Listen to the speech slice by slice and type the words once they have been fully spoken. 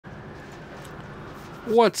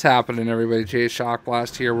What's happening, everybody?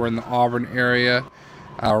 JayShockblast here. We're in the Auburn area,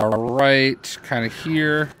 right kind of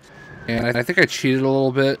here, and I think I cheated a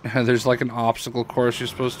little bit. There's like an obstacle course you're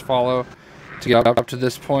supposed to follow to get up to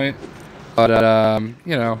this point, but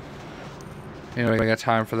you know, I got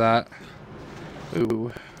time for that.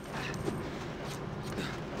 Ooh.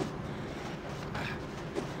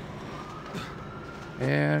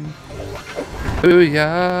 And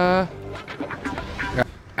booyah!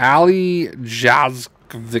 Allie Jaeschke.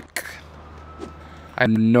 I have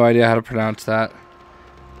no idea how to pronounce that.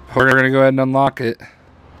 We're gonna go ahead and unlock it,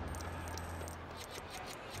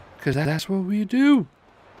 because that's what we do.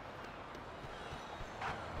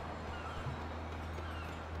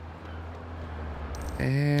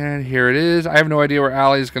 And here it is. I have no idea where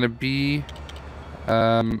Allie is gonna be.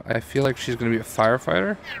 I feel like she's gonna be a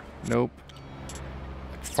firefighter. Nope.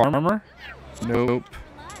 Farmer? Nope.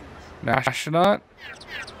 Astronaut?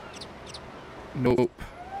 Nope.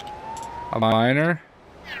 A miner?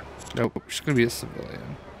 Nope. She's gonna be a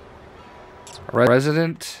civilian. A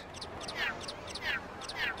resident?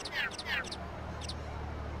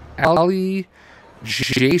 Allie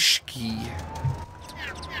Jaeschke.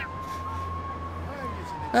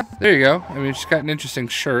 There you go. I mean, she's got an interesting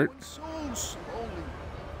shirt.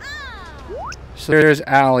 So there's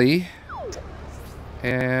Allie.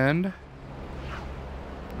 And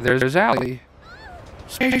there's Allie.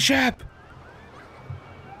 Spaceship!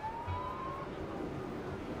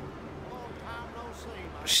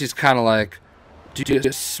 She's kind of like, do you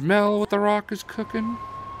smell what the Rock is cooking?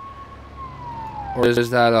 Or is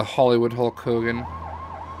that a Hollywood Hulk Hogan?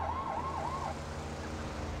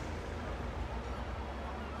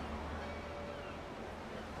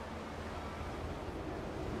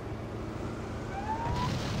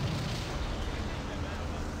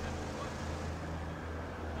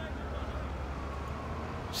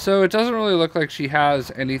 So it doesn't really look like she has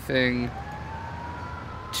anything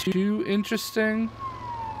too interesting.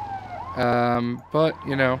 But,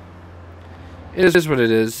 you know, it is what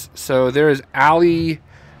it is. So there is Allie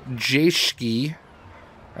Jaeschke.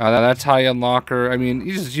 That's how you unlock her. I mean,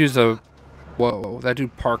 you just use a... Whoa, that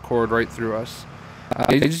dude parkoured right through us.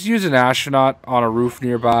 You just use an astronaut on a roof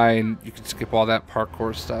nearby, and you can skip all that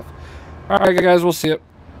parkour stuff. Alright, guys, we'll see you.